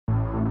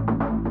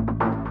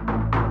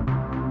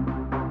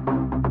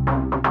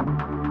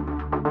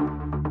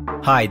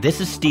Hi, this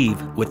is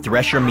Steve with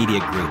Thresher Media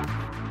Group.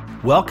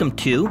 Welcome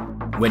to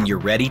When You're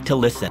Ready to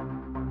Listen.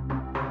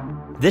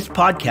 This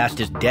podcast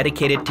is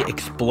dedicated to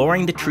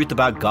exploring the truth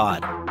about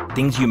God,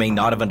 things you may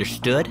not have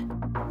understood,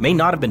 may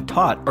not have been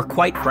taught, or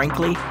quite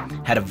frankly,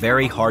 had a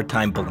very hard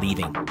time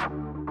believing.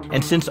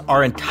 And since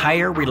our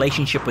entire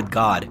relationship with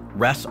God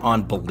rests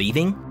on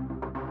believing,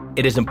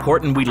 it is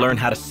important we learn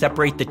how to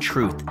separate the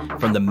truth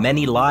from the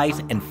many lies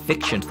and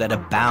fictions that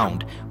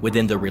abound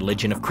within the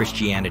religion of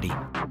Christianity.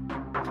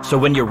 So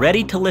when you're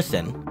ready to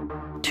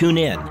listen, tune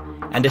in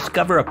and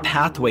discover a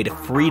pathway to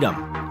freedom,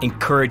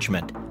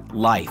 encouragement,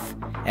 life,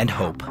 and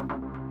hope.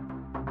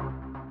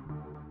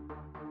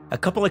 A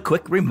couple of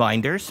quick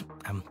reminders.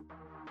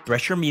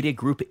 Thresher Media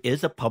Group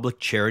is a public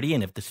charity,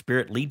 and if the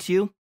Spirit leads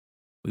you,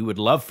 we would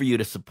love for you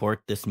to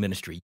support this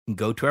ministry. You can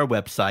go to our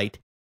website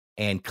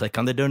and click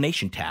on the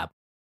donation tab.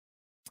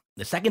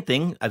 The second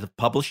thing, I've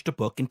published a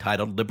book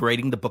entitled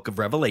Liberating the Book of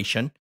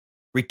Revelation,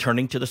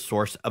 Returning to the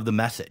Source of the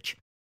Message.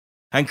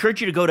 I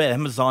encourage you to go to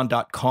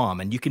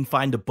Amazon.com, and you can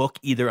find the book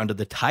either under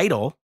the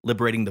title,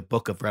 Liberating the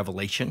Book of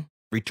Revelation,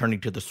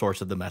 Returning to the Source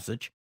of the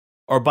Message,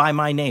 or by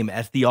my name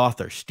as the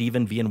author,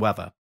 Stephen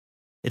Villanueva.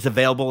 It's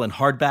available in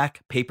hardback,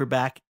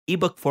 paperback,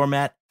 ebook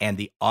format, and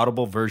the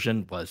Audible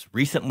version was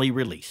recently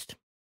released.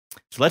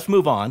 So let's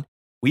move on.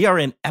 We are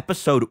in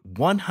episode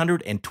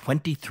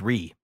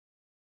 123.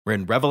 We're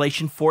in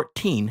Revelation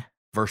 14,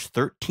 verse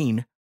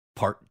 13,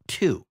 part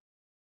 2.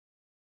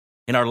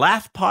 In our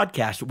last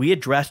podcast, we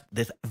addressed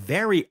this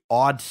very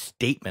odd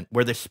statement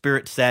where the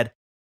Spirit said,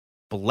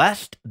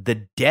 "Blessed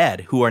the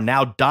dead who are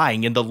now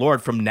dying in the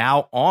Lord from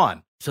now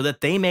on, so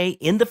that they may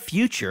in the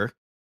future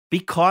be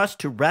caused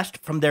to rest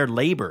from their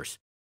labors,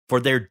 for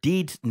their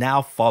deeds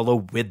now follow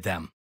with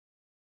them."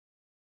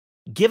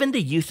 Given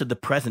the use of the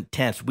present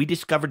tense, we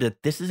discovered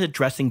that this is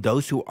addressing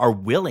those who are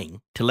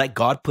willing to let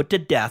God put to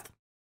death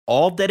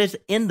all that is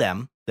in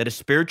them that is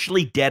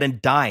spiritually dead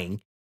and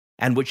dying,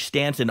 and which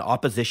stands in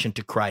opposition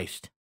to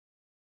Christ.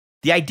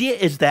 The idea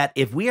is that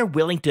if we are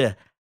willing to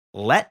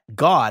let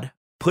God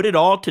put it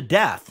all to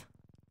death,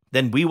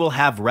 then we will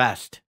have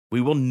rest.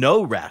 We will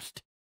know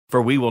rest,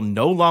 for we will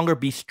no longer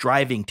be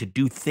striving to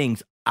do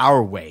things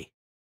our way,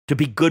 to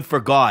be good for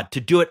God, to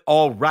do it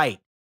all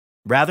right.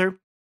 Rather,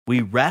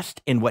 we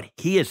rest in what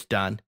He has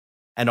done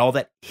and all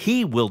that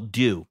He will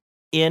do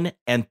in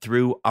and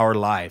through our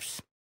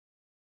lives.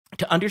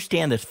 To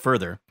understand this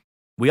further,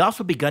 we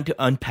also begun to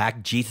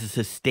unpack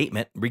Jesus'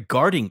 statement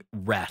regarding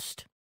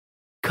rest.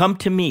 "Come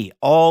to me,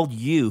 all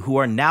you who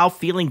are now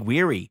feeling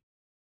weary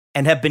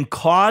and have been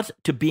caused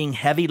to being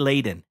heavy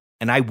laden,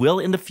 and I will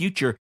in the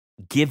future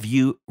give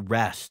you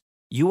rest.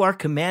 You are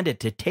commanded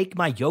to take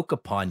my yoke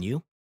upon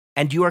you,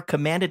 and you are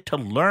commanded to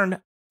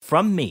learn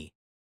from me.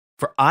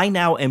 For I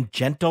now am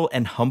gentle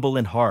and humble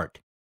in heart,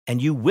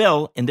 and you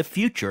will in the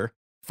future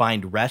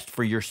find rest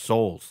for your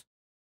souls.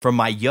 For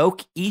my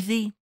yoke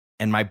easy,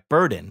 and my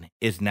burden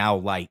is now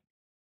light."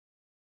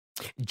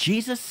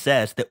 Jesus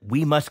says that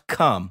we must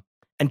come,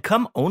 and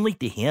come only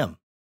to Him.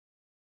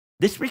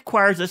 This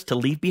requires us to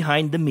leave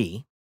behind the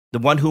me, the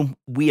one whom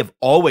we have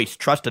always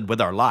trusted with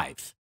our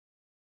lives.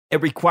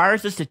 It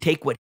requires us to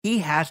take what He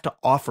has to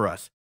offer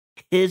us,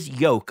 His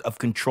yoke of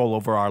control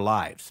over our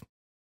lives.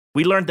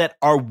 We learned that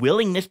our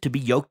willingness to be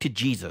yoked to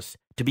Jesus,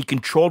 to be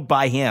controlled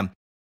by Him,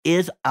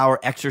 is our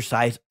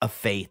exercise of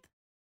faith.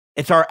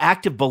 It's our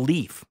active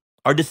belief,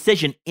 our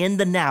decision in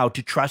the now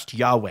to trust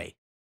Yahweh.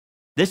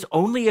 This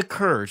only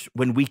occurs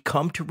when we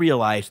come to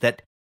realize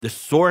that the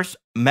source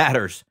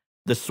matters.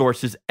 The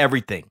source is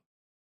everything.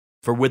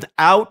 For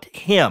without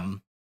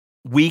Him,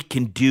 we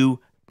can do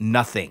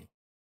nothing.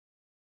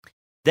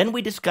 Then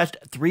we discussed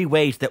 3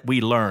 ways that we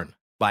learn: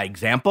 by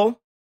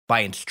example,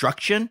 by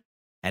instruction,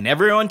 and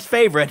everyone's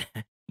favorite,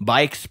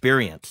 by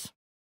experience.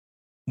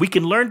 We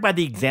can learn by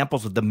the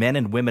examples of the men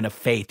and women of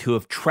faith who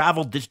have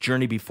traveled this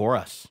journey before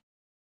us.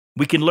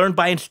 We can learn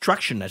by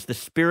instruction as the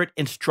Spirit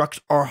instructs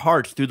our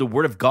hearts through the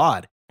Word of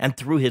God and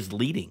through His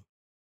leading.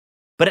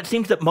 But it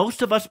seems that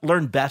most of us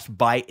learn best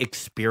by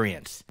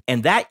experience,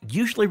 and that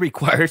usually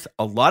requires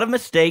a lot of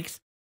mistakes,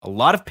 a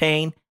lot of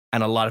pain,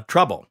 and a lot of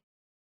trouble.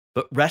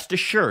 But rest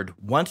assured,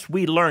 once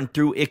we learn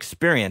through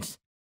experience,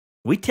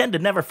 we tend to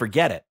never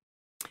forget it.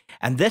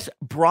 And this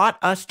brought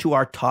us to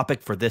our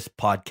topic for this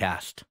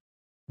podcast,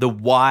 the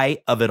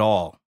why of it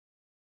all.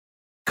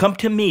 "Come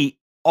to me,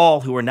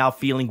 all who are now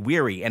feeling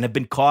weary and have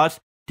been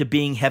caused to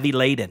being heavy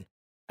laden,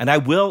 and I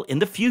will in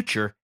the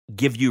future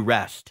give you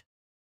rest.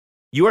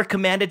 You are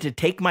commanded to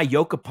take my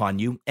yoke upon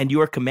you, and you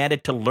are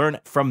commanded to learn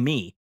from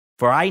me,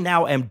 for I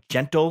now am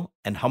gentle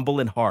and humble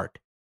in heart,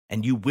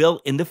 and you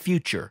will in the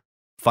future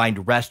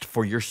find rest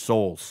for your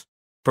souls.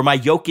 For my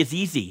yoke is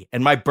easy,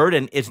 and my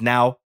burden is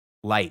now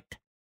light."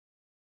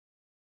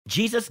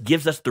 Jesus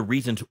gives us the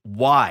reasons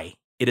why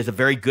it is a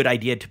very good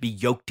idea to be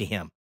yoked to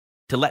Him,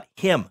 to let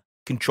Him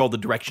control the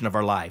direction of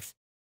our lives,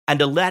 and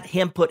to let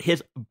Him put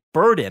His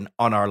burden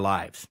on our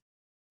lives.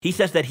 He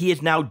says that He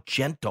is now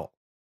gentle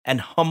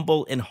and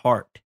humble in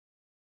heart.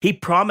 He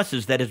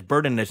promises that his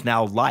burden is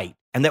now light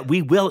and that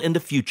we will in the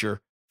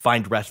future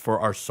find rest for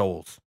our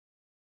souls.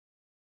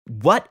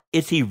 What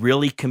is he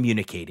really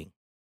communicating?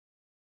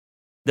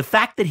 The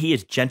fact that he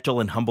is gentle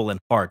and humble in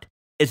heart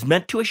is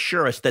meant to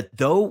assure us that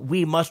though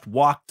we must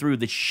walk through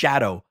the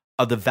shadow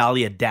of the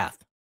valley of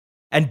death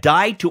and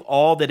die to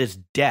all that is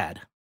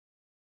dead,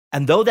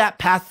 and though that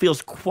path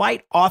feels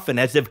quite often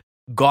as if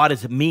God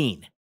is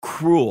mean,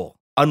 cruel,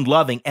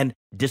 unloving, and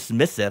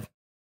dismissive,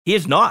 he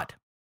is not.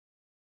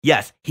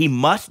 Yes, he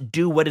must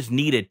do what is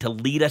needed to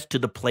lead us to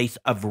the place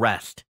of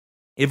rest,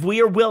 if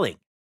we are willing.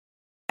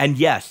 And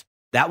yes,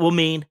 that will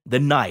mean the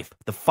knife,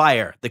 the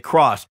fire, the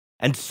cross,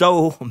 and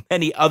so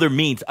many other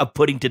means of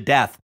putting to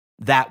death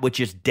that which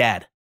is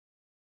dead.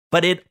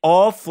 But it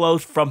all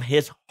flows from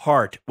his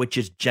heart, which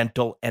is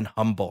gentle and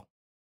humble.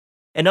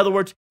 In other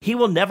words, he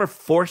will never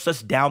force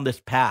us down this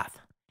path.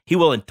 He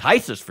will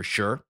entice us for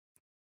sure,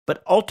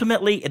 but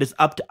ultimately it is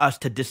up to us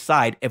to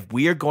decide if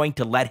we are going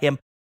to let him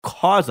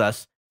cause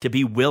us to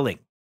be willing.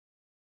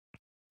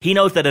 He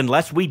knows that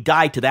unless we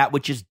die to that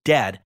which is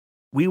dead,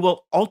 we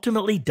will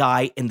ultimately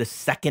die in the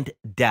second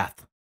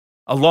death,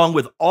 along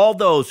with all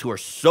those who are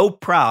so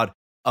proud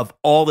of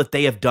all that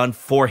they have done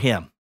for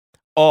him,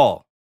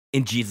 all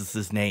in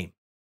Jesus' name.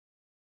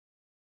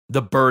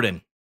 The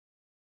burden.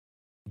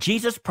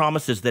 Jesus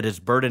promises that his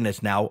burden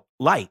is now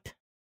light.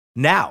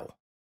 Now,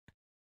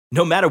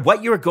 no matter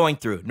what you are going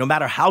through, no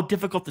matter how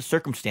difficult the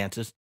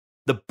circumstances,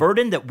 the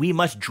burden that we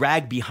must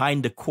drag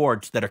behind the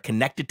cords that are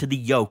connected to the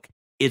yoke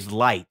is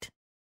light.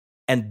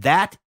 And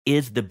that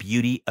is the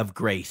beauty of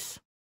grace.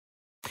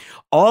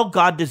 All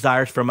God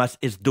desires from us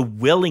is the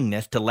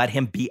willingness to let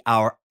him be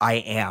our I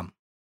am.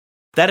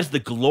 That is the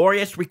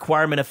glorious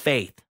requirement of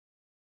faith.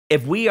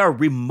 If we are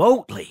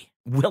remotely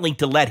willing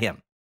to let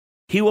him,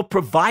 he will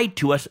provide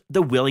to us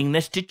the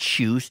willingness to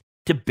choose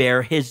to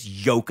bear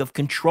his yoke of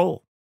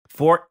control.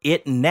 For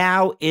it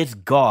now is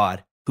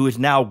God who is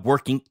now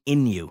working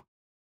in you,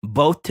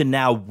 both to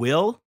now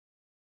will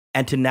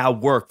and to now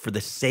work for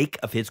the sake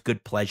of his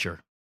good pleasure.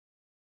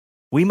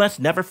 We must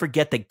never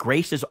forget that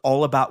grace is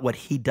all about what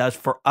he does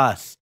for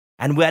us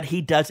and what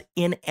he does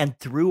in and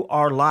through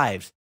our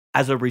lives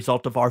as a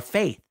result of our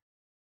faith,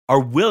 our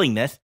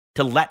willingness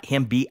to let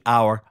him be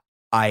our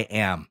I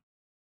am.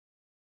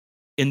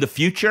 In the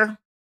future,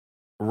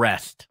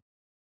 rest.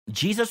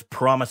 Jesus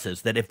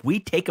promises that if we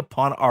take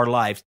upon our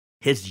lives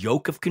his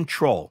yoke of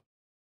control,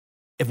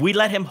 if we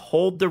let him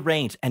hold the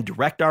reins and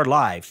direct our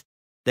lives,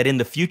 that in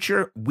the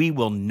future we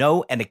will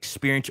know and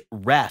experience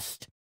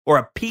rest or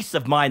a peace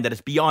of mind that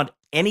is beyond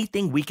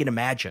anything we can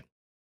imagine.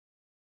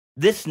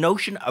 This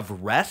notion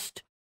of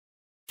rest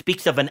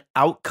speaks of an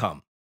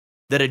outcome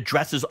that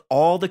addresses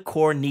all the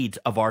core needs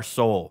of our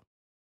soul: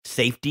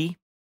 safety,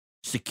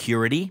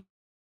 security,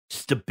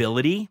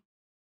 stability,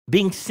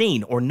 being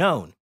seen or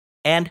known,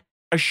 and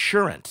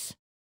assurance.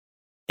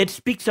 It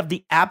speaks of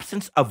the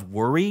absence of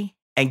worry,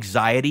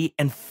 anxiety,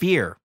 and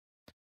fear.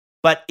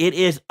 But it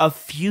is a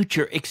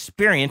future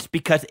experience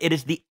because it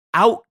is the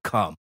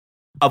outcome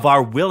of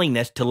our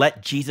willingness to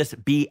let Jesus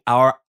be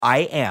our I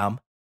am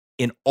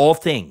in all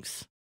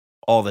things,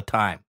 all the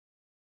time.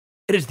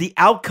 It is the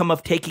outcome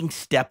of taking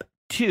step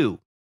 2,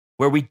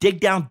 where we dig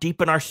down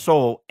deep in our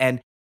soul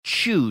and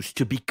choose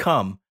to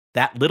become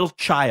that little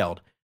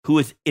child who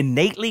is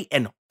innately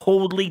and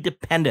wholly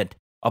dependent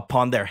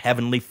upon their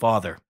heavenly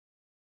Father.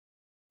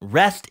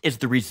 Rest is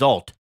the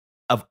result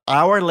of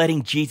our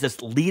letting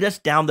Jesus lead us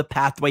down the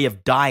pathway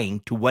of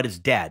dying to what is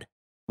dead,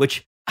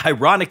 which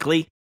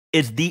ironically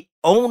is the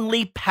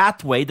only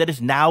pathway that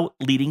is now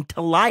leading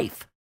to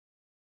life.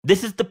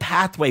 This is the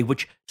pathway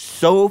which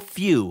so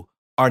few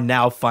are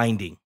now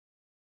finding.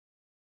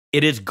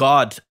 It is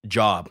God's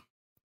job.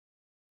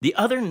 The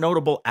other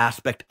notable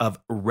aspect of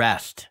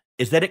rest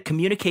is that it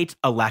communicates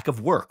a lack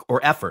of work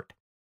or effort.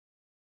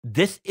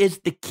 This is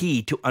the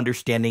key to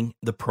understanding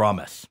the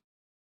promise.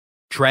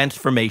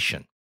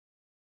 Transformation.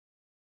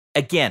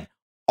 Again,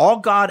 all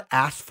God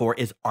asks for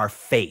is our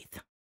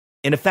faith.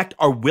 In effect,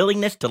 our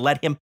willingness to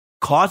let him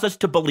cause us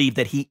to believe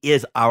that he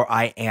is our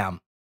I am.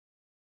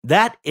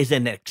 That is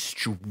an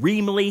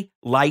extremely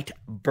light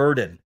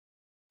burden,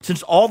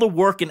 since all the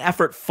work and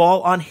effort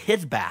fall on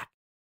his back.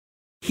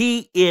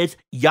 He is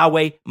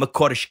Yahweh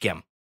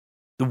Makoreshkem,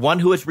 the one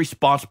who is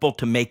responsible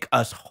to make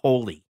us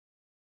holy.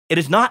 It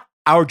is not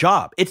our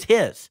job, it's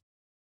his.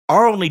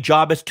 Our only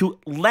job is to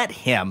let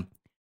him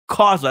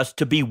cause us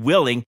to be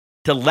willing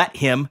to let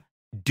him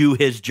do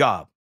his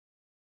job.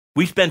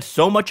 We spend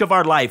so much of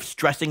our life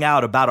stressing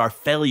out about our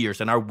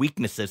failures and our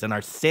weaknesses and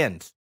our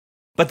sins.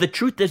 But the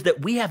truth is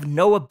that we have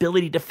no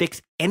ability to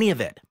fix any of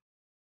it.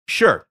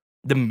 Sure,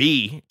 the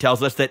me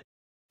tells us that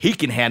he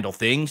can handle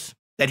things,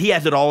 that he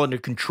has it all under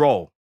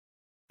control.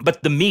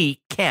 But the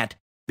me can't,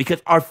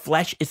 because our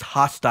flesh is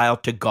hostile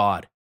to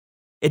God.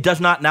 It does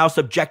not now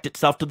subject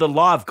itself to the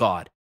law of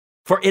God,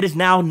 for it is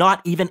now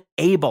not even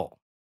able.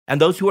 And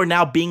those who are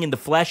now being in the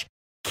flesh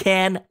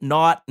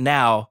cannot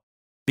now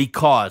be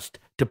caused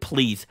to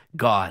please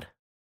God.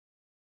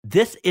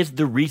 This is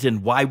the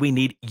reason why we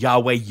need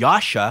Yahweh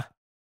Yasha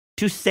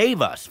to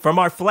save us from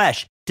our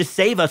flesh, to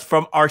save us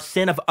from our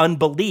sin of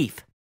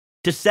unbelief,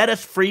 to set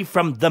us free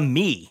from the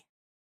me.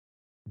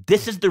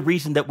 This is the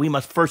reason that we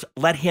must first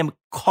let him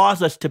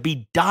cause us to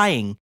be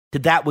dying to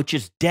that which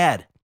is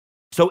dead.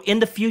 So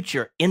in the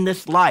future, in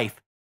this life,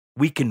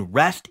 we can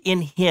rest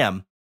in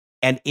him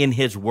and in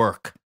his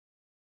work.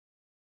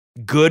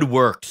 Good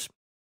works.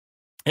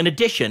 In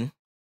addition,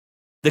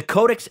 the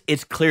Codex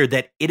is clear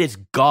that it is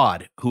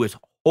God who is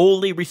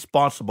wholly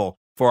responsible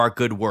for our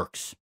good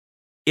works.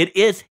 It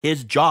is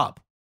his job.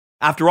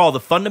 After all,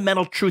 the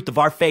fundamental truth of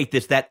our faith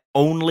is that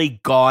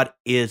only God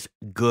is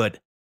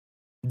good.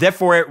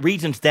 Therefore, it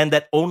reasons then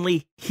that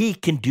only he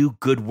can do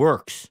good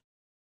works.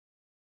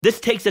 This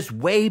takes us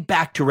way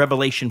back to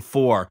Revelation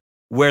 4,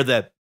 where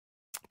the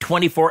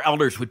 24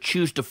 elders would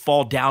choose to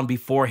fall down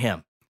before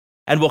him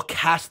and will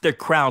cast their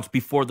crowns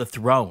before the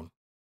throne.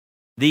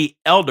 The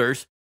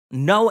elders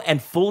know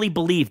and fully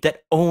believe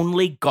that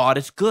only God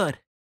is good.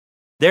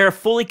 They are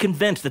fully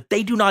convinced that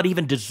they do not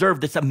even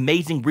deserve this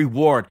amazing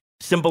reward,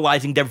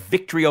 symbolizing their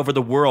victory over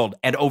the world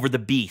and over the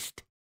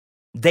beast.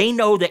 They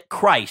know that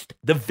Christ,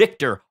 the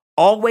victor,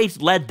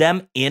 always led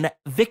them in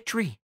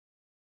victory.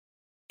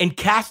 In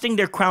casting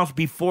their crowns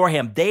before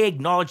him, they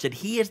acknowledge that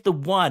he is the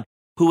one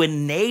who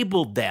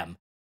enabled them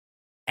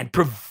and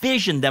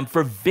provisioned them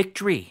for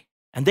victory.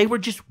 And they were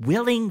just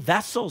willing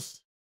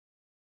vessels.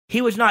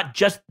 He was not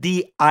just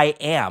the I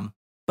am,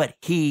 but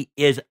he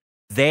is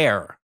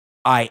their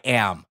I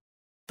am,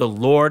 the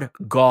Lord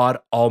God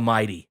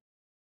Almighty.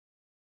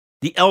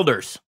 The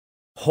elders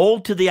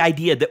hold to the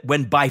idea that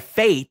when by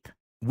faith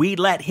we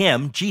let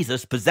him,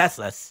 Jesus, possess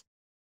us,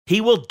 he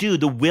will do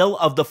the will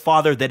of the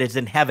Father that is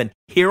in heaven,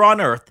 here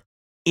on earth,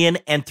 in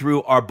and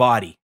through our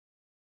body.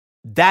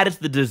 That is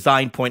the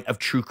design point of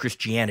true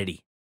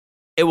Christianity.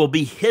 It will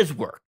be his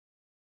work,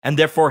 and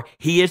therefore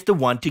he is the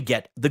one to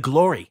get the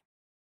glory.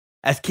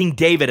 As King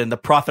David and the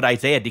prophet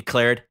Isaiah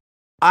declared,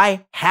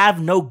 I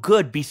have no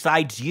good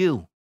besides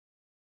you.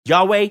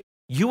 Yahweh,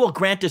 you will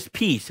grant us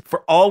peace,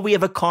 for all we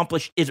have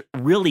accomplished is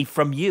really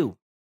from you.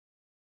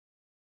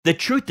 The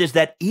truth is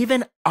that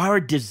even our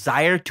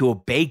desire to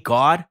obey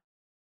God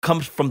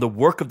comes from the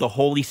work of the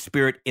Holy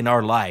Spirit in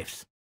our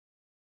lives.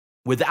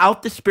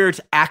 Without the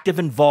Spirit's active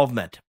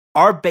involvement,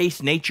 our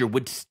base nature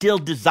would still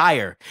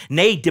desire,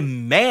 nay,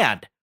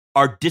 demand,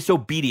 our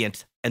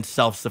disobedience and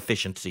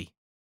self-sufficiency.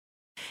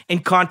 In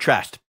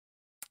contrast,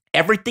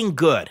 everything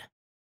good,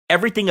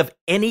 everything of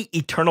any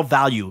eternal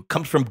value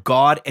comes from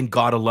God and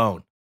God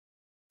alone.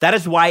 That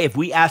is why if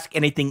we ask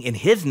anything in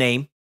his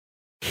name,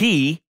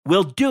 he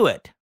will do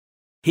it.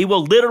 He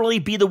will literally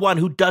be the one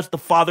who does the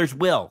Father's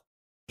will.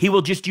 He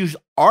will just use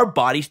our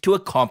bodies to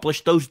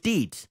accomplish those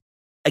deeds.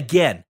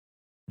 Again,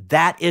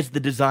 that is the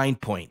design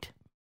point.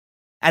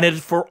 And it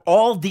is for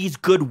all these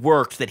good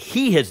works that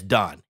he has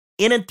done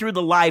in and through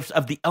the lives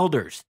of the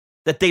elders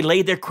that they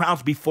lay their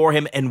crowns before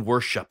him and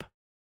worship.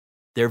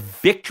 Their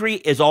victory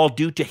is all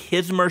due to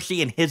his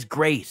mercy and his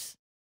grace.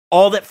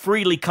 All that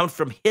freely comes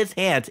from his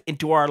hands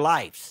into our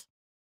lives.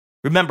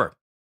 Remember,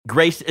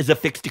 grace is a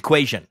fixed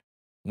equation.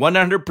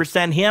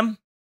 100% him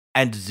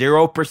and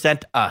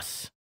 0%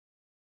 us.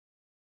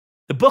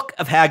 The book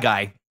of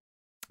Haggai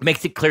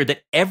makes it clear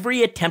that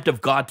every attempt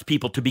of God's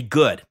people to be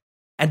good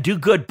and do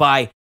good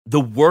by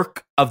the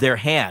work of their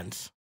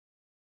hands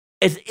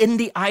is in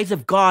the eyes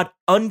of God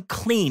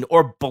unclean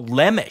or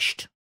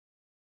blemished.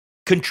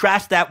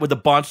 Contrast that with the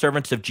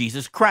bondservants of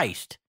Jesus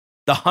Christ,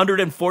 the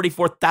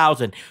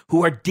 144,000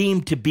 who are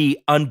deemed to be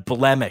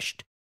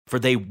unblemished, for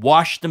they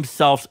wash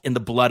themselves in the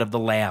blood of the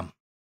Lamb.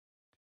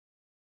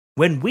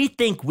 When we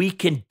think we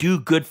can do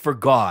good for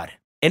God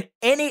in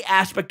any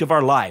aspect of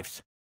our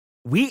lives,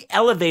 we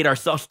elevate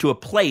ourselves to a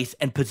place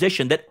and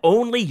position that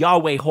only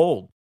Yahweh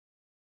holds.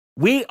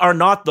 We are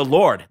not the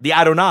Lord, the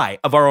Adonai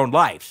of our own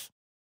lives.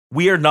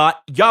 We are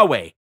not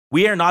Yahweh.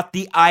 We are not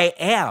the I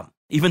am,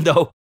 even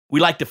though we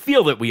like to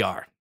feel that we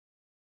are.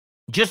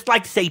 Just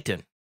like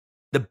Satan,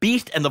 the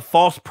beast and the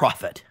false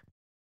prophet,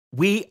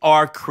 we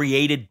are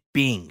created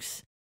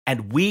beings,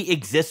 and we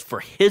exist for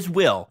his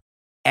will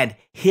and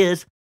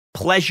his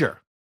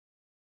pleasure.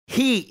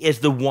 He is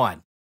the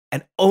one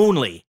and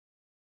only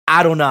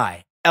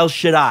Adonai, El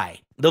Shaddai,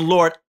 the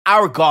Lord,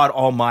 our God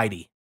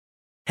Almighty.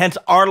 Hence,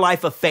 our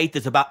life of faith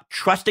is about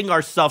trusting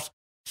ourselves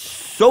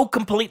so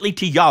completely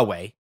to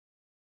Yahweh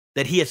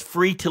that he is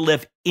free to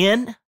live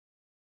in,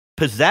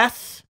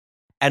 possess,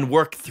 and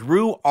work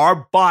through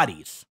our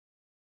bodies,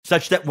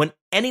 such that when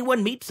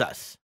anyone meets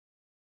us,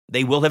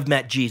 they will have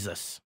met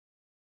Jesus.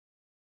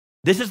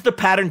 This is the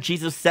pattern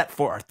Jesus set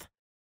forth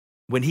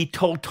when he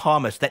told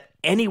Thomas that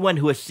anyone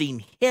who has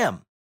seen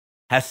him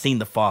has seen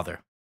the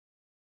Father.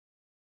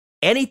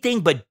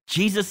 Anything but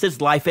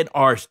Jesus' life and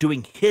ours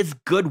doing his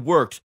good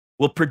works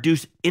will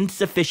produce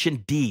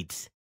insufficient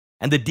deeds.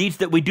 And the deeds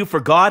that we do for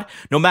God,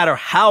 no matter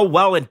how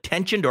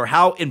well-intentioned or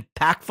how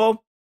impactful,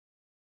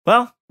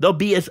 well, they'll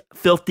be as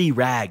filthy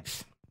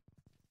rags.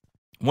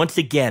 Once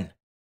again,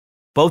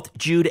 both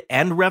Jude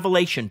and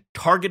Revelation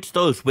targets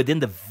those within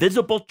the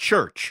visible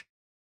church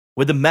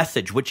with a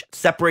message which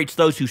separates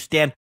those who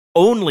stand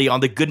only on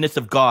the goodness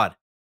of God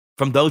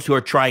from those who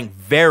are trying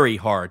very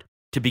hard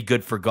to be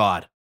good for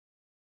God.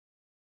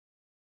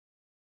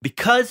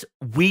 Because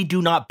we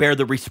do not bear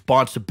the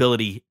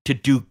responsibility to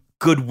do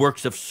good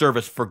works of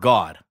service for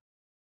God,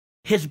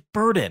 his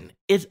burden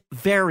is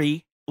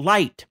very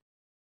light,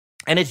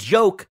 and his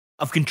yoke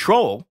of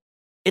control,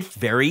 it's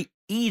very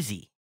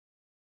easy.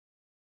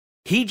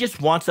 He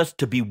just wants us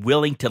to be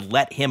willing to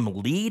let him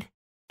lead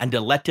and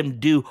to let him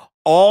do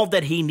all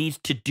that he needs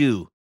to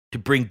do to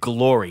bring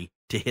glory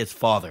to his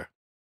Father.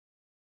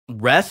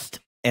 Rest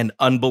and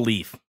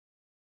unbelief.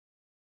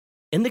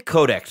 In the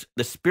Codex,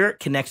 the Spirit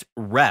connects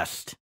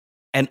rest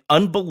and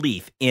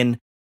unbelief in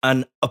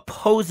an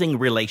opposing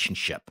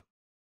relationship.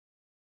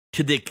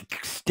 To the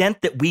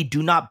extent that we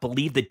do not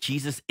believe that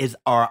Jesus is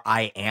our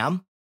I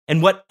am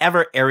in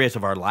whatever areas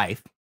of our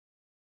life,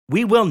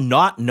 we will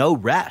not know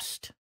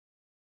rest.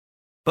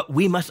 But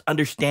we must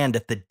understand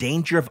that the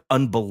danger of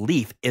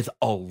unbelief is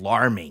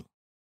alarming.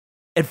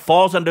 It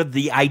falls under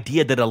the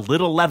idea that a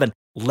little leaven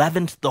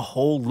leavens the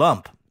whole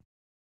lump.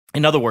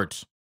 In other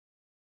words,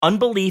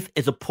 unbelief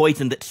is a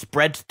poison that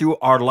spreads through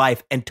our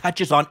life and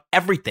touches on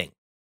everything.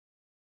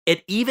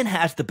 It even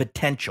has the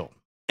potential,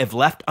 if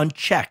left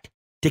unchecked,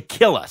 to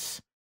kill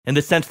us, in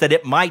the sense that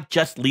it might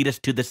just lead us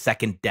to the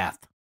second death.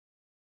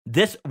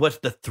 This was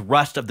the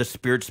thrust of the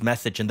Spirit's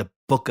message in the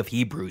book of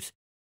Hebrews,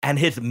 and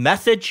his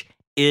message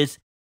is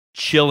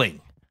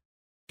chilling.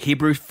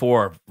 Hebrews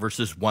 4,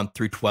 verses 1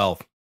 through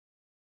 12.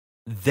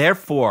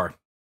 Therefore,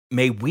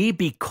 may we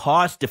be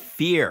caused to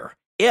fear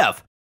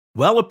if,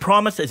 while a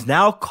promise is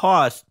now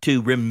caused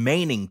to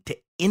remaining to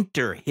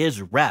enter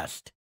his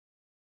rest,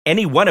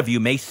 any one of you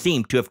may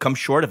seem to have come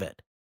short of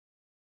it.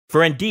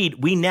 For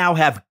indeed, we now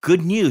have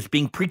good news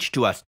being preached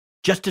to us,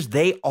 just as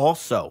they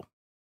also.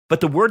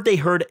 But the word they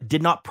heard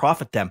did not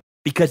profit them,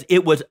 because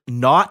it was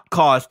not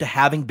caused to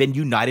having been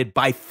united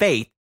by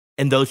faith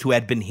in those who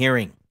had been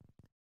hearing.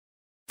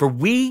 For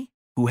we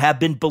who have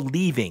been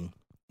believing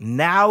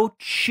now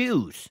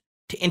choose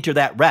to enter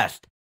that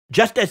rest,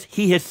 just as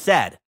he has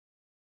said,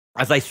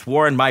 as I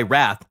swore in my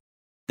wrath,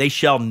 they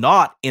shall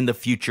not in the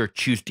future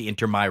choose to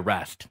enter my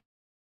rest.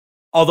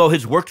 Although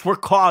his works were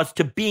caused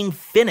to being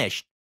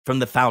finished from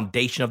the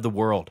foundation of the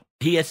world.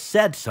 He has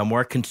said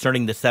somewhere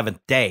concerning the seventh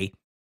day,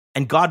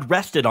 and God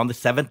rested on the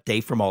seventh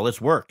day from all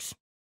his works.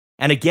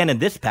 And again in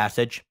this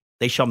passage,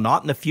 they shall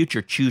not in the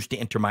future choose to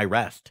enter my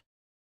rest.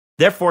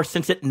 Therefore,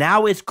 since it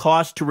now is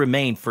caused to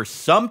remain for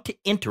some to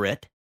enter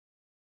it,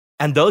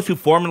 and those who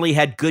formerly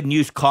had good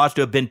news caused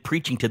to have been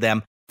preaching to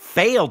them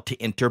failed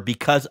to enter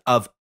because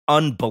of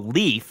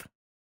unbelief,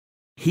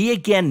 he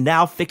again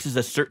now fixes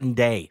a certain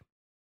day.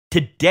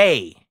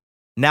 Today,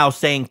 now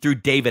saying through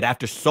David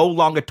after so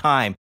long a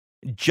time,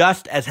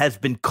 just as has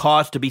been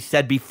caused to be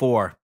said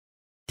before,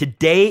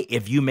 today,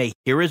 if you may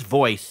hear his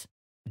voice,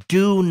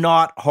 do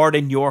not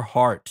harden your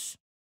hearts.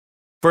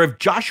 For if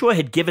Joshua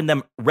had given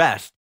them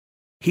rest,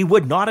 he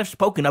would not have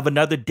spoken of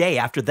another day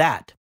after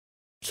that.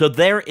 So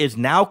there is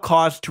now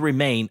cause to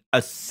remain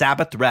a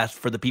Sabbath rest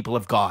for the people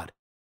of God.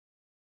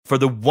 For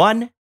the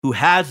one who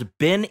has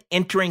been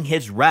entering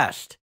his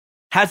rest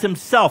has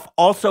himself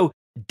also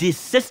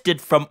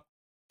desisted from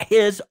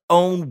his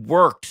own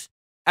works,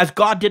 as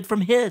God did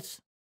from his.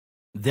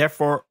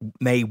 Therefore,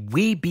 may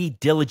we be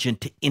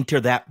diligent to enter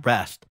that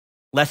rest,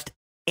 lest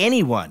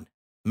anyone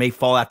may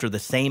fall after the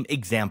same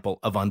example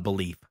of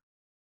unbelief.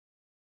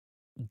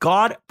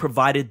 God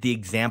provided the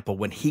example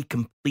when he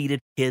completed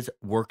his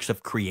works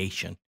of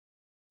creation.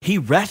 He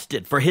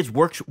rested, for his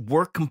works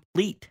were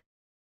complete.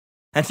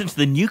 And since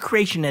the new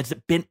creation has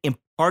been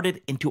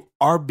imparted into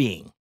our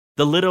being,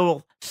 the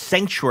literal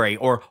sanctuary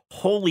or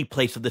holy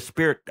place of the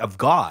Spirit of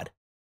God,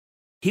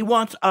 he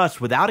wants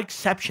us, without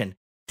exception,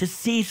 to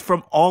cease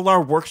from all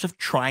our works of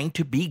trying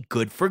to be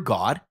good for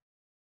God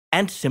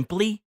and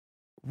simply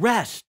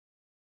rest,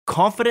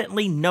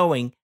 confidently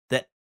knowing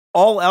that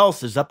all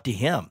else is up to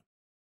him.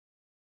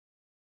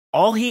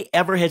 All he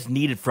ever has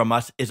needed from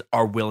us is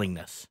our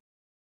willingness.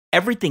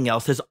 Everything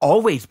else has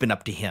always been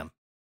up to him.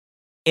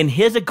 In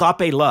his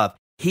agape love,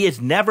 he has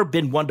never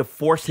been one to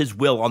force his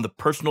will on the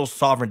personal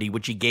sovereignty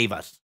which he gave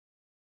us.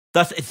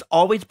 Thus, it's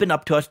always been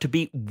up to us to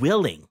be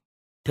willing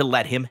to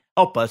let him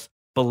help us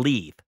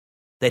believe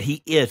that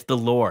he is the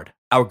Lord,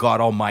 our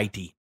God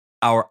Almighty,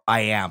 our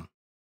I am.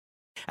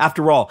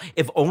 After all,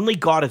 if only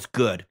God is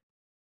good,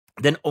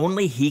 then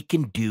only he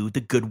can do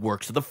the good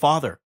works of the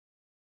Father.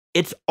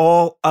 It's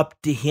all up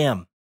to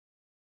him.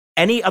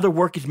 Any other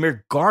work is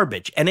mere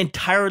garbage and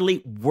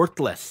entirely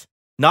worthless,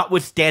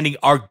 notwithstanding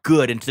our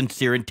good and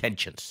sincere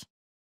intentions.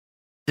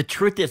 The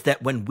truth is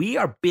that when we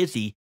are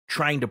busy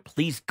trying to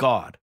please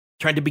God,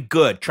 trying to be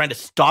good, trying to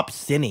stop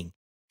sinning,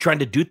 trying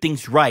to do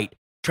things right,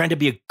 trying to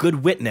be a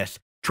good witness,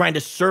 trying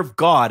to serve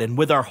God and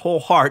with our whole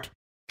heart,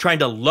 trying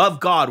to love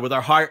God with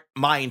our heart,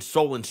 mind,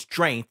 soul, and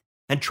strength,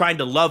 and trying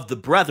to love the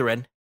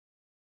brethren,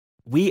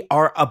 we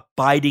are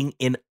abiding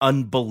in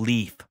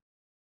unbelief.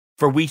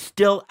 For we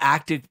still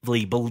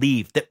actively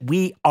believe that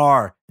we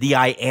are the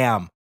I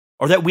am,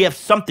 or that we have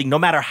something, no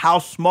matter how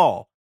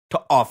small,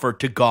 to offer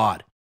to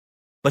God.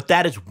 But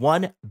that is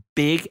one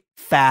big,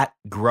 fat,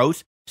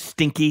 gross,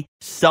 stinky,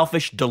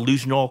 selfish,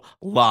 delusional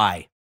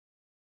lie.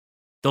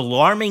 The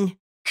alarming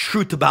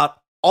truth about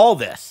all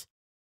this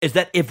is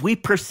that if we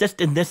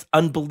persist in this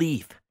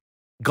unbelief,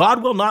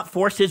 God will not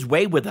force his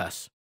way with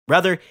us.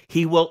 Rather,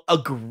 he will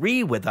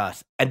agree with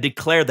us and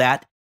declare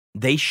that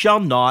they shall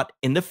not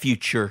in the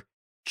future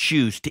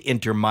choose to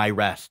enter my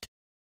rest.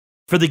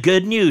 For the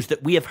good news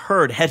that we have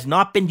heard has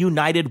not been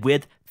united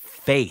with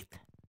faith.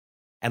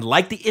 And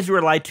like the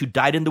Israelites who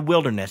died in the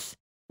wilderness,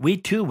 we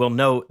too will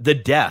know the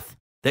death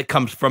that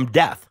comes from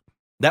death,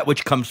 that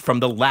which comes from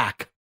the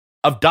lack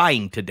of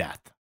dying to death.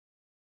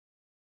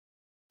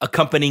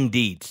 Accompanying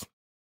deeds,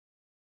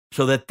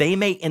 so that they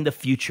may in the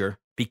future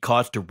be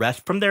caused to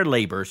rest from their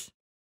labors,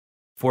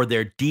 for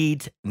their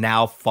deeds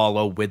now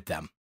follow with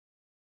them.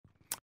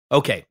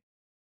 Okay,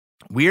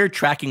 we're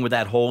tracking with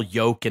that whole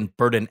yoke and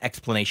burden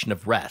explanation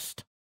of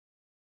rest.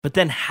 But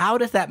then how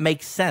does that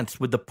make sense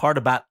with the part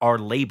about our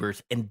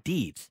labors and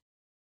deeds?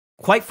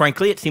 Quite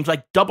frankly, it seems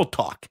like double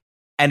talk,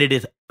 and it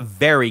is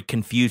very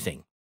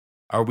confusing.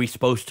 Are we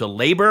supposed to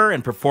labor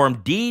and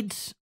perform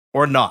deeds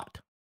or not?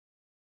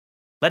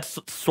 Let's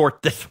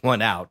sort this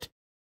one out,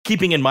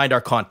 keeping in mind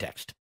our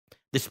context.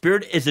 The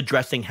Spirit is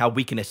addressing how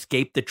we can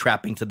escape the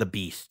trappings of the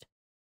beast,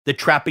 the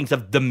trappings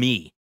of the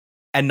me,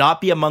 and not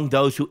be among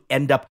those who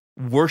end up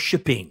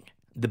worshiping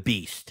the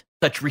beast.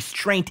 Such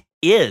restraint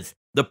is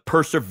the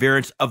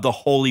perseverance of the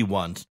holy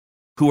ones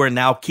who are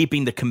now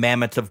keeping the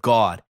commandments of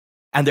God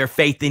and their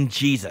faith in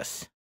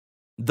Jesus,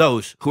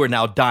 those who are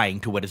now dying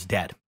to what is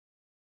dead.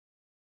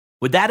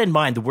 With that in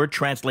mind, the word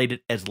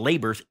translated as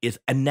labors is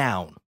a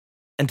noun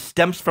and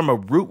stems from a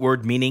root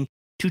word meaning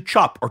to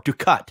chop or to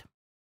cut.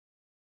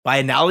 By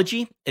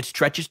analogy, it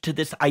stretches to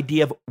this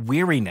idea of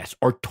weariness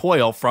or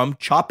toil from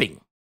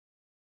chopping.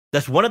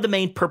 Thus, one of the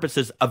main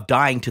purposes of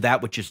dying to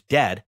that which is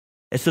dead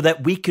is so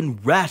that we can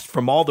rest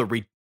from all the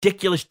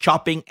ridiculous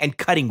chopping and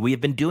cutting we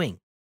have been doing.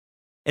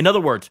 In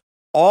other words,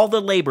 all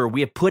the labor we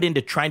have put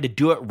into trying to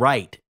do it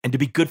right and to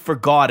be good for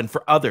God and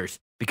for others,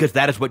 because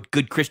that is what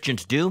good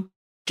Christians do,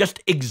 just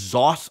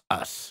exhausts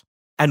us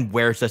and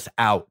wears us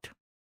out.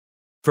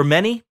 For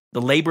many,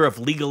 the labor of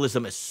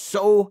legalism is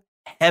so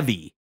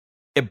heavy,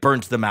 it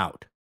burns them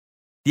out.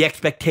 The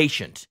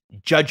expectations,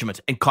 judgments,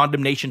 and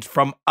condemnations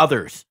from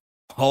others,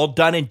 all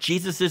done in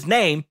Jesus'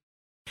 name,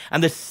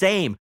 and the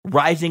same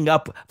rising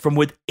up from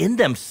within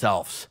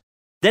themselves,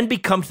 then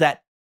becomes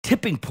that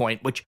tipping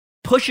point which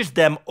pushes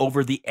them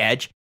over the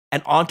edge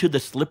and onto the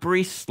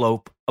slippery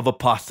slope of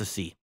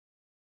apostasy.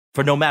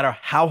 For no matter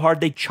how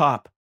hard they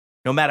chop,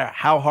 no matter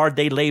how hard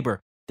they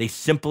labor, they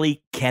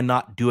simply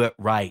cannot do it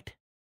right.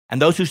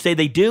 And those who say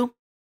they do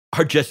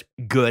are just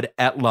good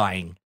at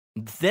lying.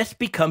 This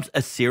becomes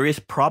a serious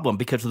problem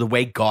because of the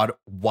way God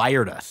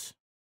wired us.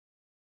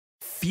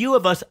 Few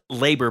of us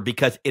labor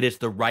because it is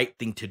the right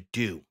thing to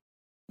do.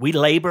 We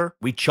labor,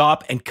 we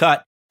chop and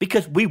cut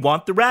because we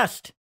want the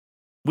rest.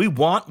 We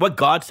want what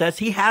God says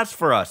he has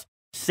for us: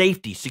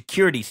 safety,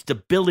 security,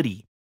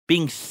 stability,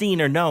 being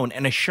seen or known,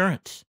 and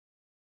assurance.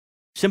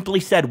 Simply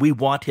said, we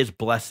want his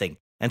blessing,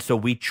 and so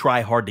we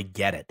try hard to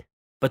get it.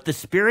 But the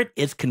Spirit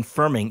is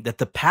confirming that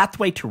the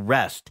pathway to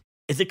rest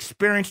is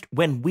experienced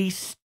when we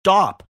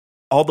stop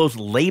all those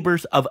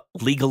labors of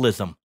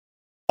legalism,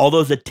 all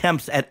those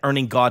attempts at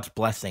earning God's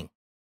blessing.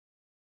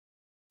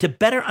 To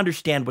better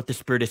understand what the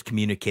Spirit is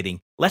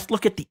communicating, let's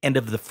look at the end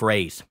of the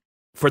phrase,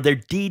 for their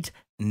deeds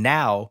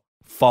now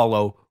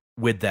follow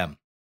with them.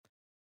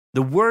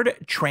 The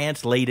word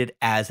translated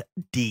as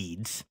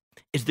deeds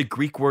is the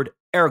Greek word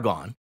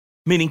ergon,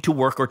 meaning to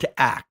work or to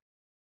act.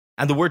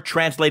 And the word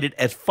translated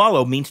as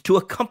follow means to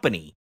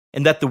accompany,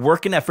 and that the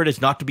work and effort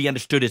is not to be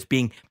understood as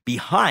being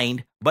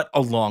behind, but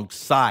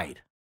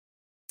alongside.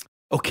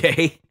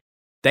 Okay,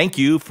 thank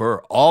you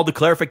for all the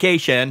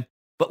clarification,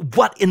 but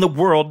what in the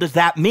world does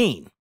that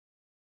mean?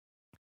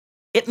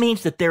 It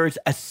means that there is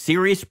a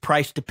serious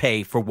price to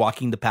pay for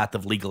walking the path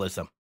of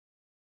legalism.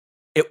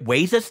 It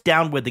weighs us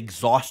down with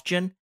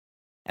exhaustion,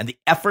 and the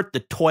effort, the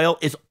toil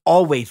is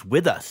always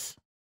with us.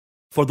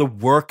 For the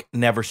work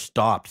never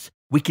stops.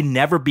 We can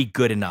never be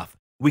good enough.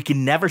 We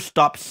can never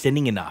stop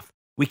sinning enough.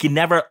 We can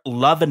never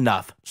love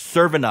enough,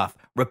 serve enough,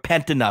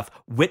 repent enough,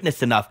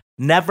 witness enough.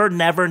 Never,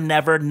 never,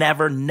 never,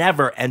 never,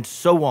 never, and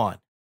so on.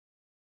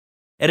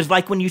 It is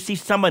like when you see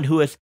someone who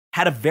has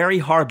had a very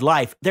hard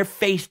life. Their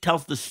face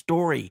tells the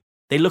story.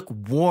 They look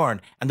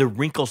worn and the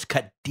wrinkles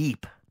cut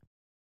deep.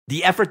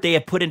 The effort they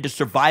have put into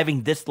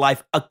surviving this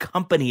life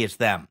accompanies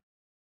them,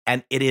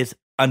 and it is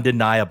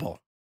undeniable.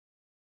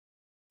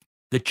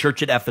 The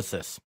church at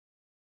Ephesus.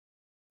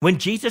 When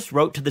Jesus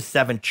wrote to the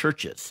 7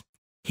 churches,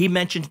 he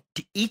mentioned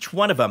to each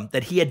one of them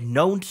that he had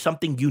known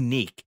something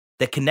unique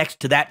that connects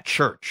to that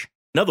church.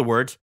 In other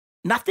words,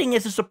 nothing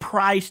is a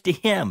surprise to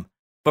him,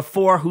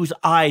 before whose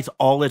eyes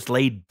all is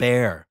laid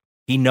bare.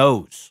 He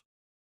knows.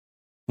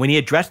 When he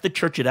addressed the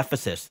church at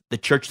Ephesus, the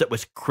church that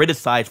was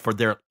criticized for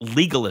their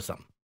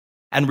legalism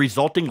and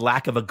resulting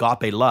lack of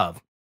agape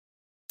love,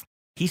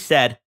 he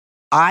said,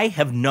 I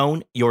have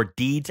known your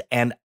deeds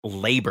and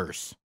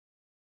labors.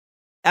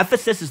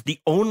 Ephesus is the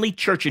only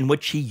church in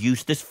which he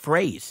used this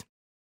phrase.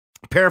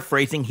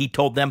 Paraphrasing, he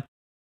told them,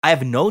 I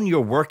have known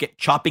your work at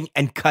chopping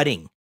and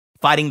cutting,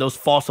 fighting those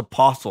false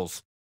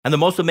apostles. And the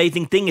most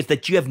amazing thing is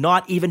that you have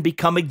not even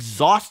become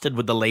exhausted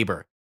with the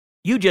labor.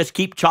 You just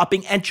keep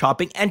chopping and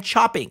chopping and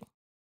chopping.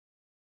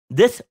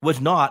 This was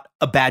not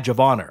a badge of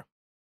honor.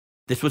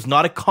 This was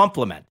not a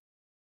compliment.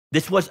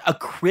 This was a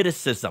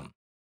criticism.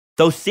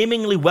 Though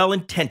seemingly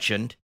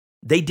well-intentioned,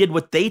 they did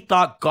what they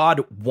thought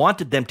God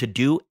wanted them to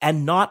do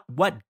and not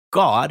what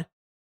God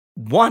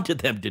wanted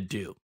them to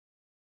do.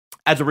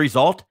 As a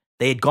result,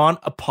 they had gone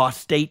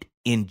apostate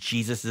in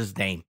Jesus'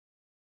 name.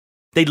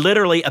 They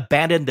literally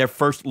abandoned their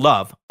first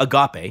love,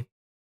 agape.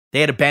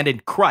 They had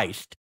abandoned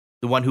Christ,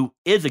 the one who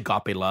is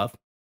agape love,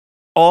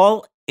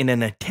 all in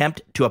an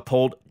attempt to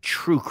uphold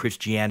true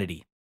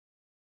Christianity.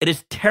 It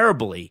is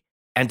terribly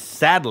and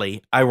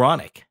sadly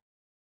ironic.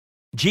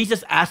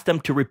 Jesus asked them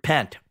to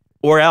repent,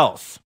 or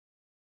else.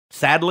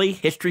 Sadly,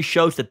 history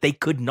shows that they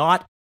could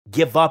not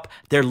give up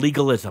their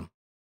legalism,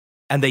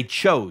 and they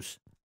chose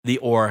the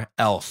or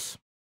else.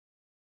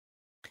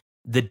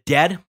 The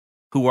dead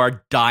who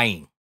are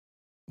dying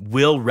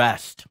will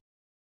rest.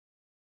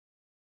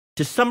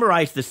 To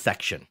summarize this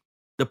section,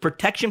 the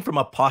protection from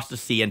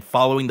apostasy and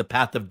following the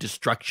path of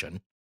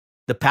destruction,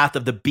 the path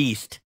of the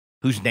beast,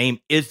 whose name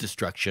is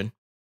destruction,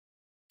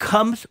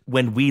 comes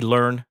when we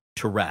learn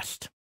to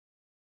rest.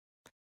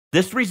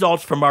 This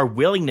results from our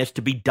willingness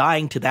to be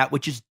dying to that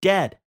which is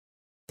dead,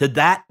 to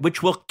that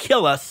which will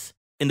kill us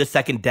in the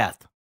second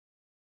death.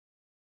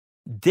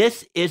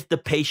 This is the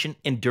patient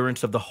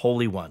endurance of the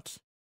holy ones,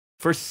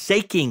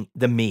 forsaking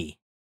the me,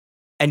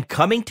 and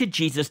coming to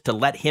Jesus to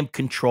let him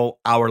control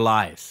our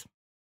lives.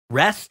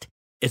 Rest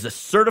is a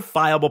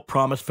certifiable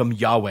promise from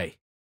Yahweh,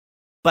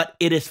 but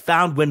it is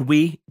found when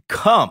we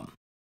come.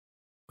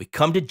 We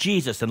come to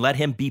Jesus and let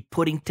him be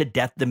putting to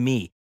death the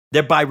me,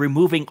 thereby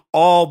removing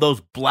all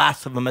those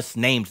blasphemous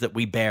names that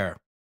we bear.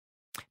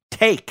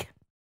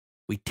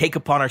 We take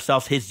upon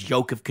ourselves his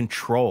yoke of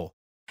control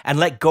and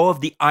let go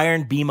of the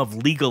iron beam of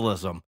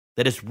legalism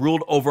that has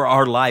ruled over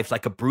our lives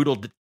like a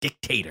brutal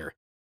dictator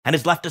and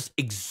has left us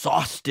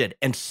exhausted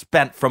and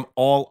spent from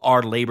all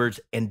our labors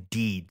and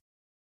deeds.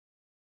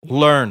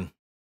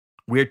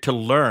 We're to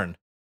learn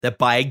that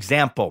by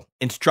example,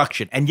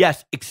 instruction, and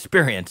yes,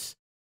 experience,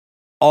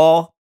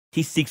 all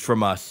he seeks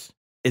from us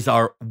is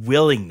our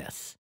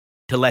willingness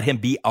to let him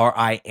be our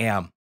I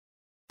am.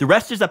 The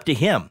rest is up to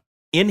him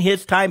in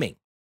his timing.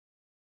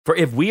 For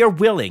if we are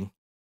willing,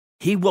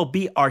 he will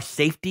be our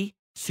safety,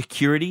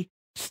 security,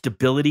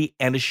 stability,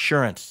 and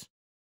assurance,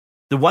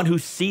 the one who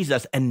sees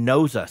us and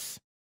knows us.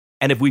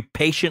 And if we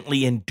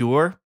patiently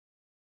endure,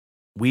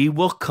 we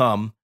will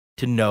come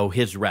to know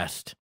his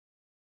rest.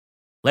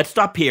 Let's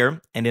stop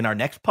here, and in our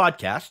next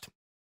podcast,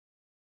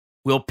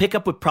 we'll pick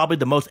up with probably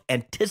the most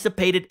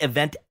anticipated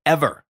event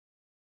ever,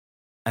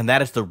 and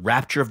that is the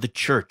rapture of the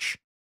church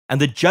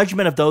and the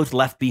judgment of those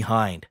left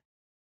behind.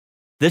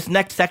 This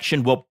next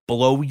section will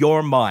blow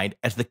your mind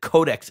as the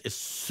Codex is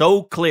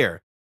so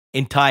clear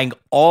in tying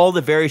all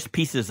the various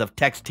pieces of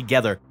text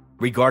together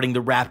regarding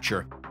the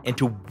rapture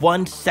into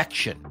one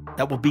section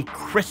that will be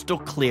crystal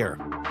clear.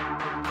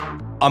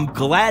 I'm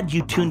glad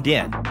you tuned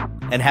in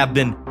and have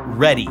been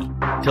ready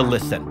to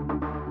listen.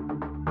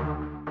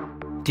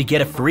 To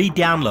get a free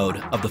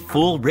download of the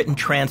full written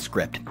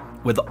transcript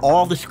with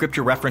all the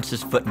scripture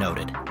references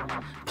footnoted,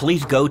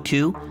 please go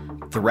to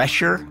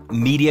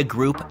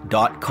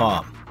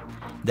threshermediagroup.com.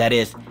 That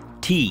is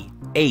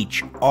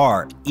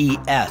THRESHER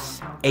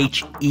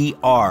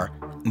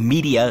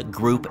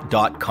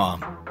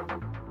mediagroup.com.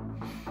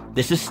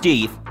 This is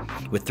Steve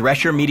with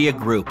Thresher Media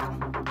Group.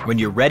 When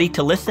you're ready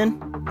to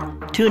listen,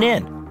 tune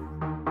in.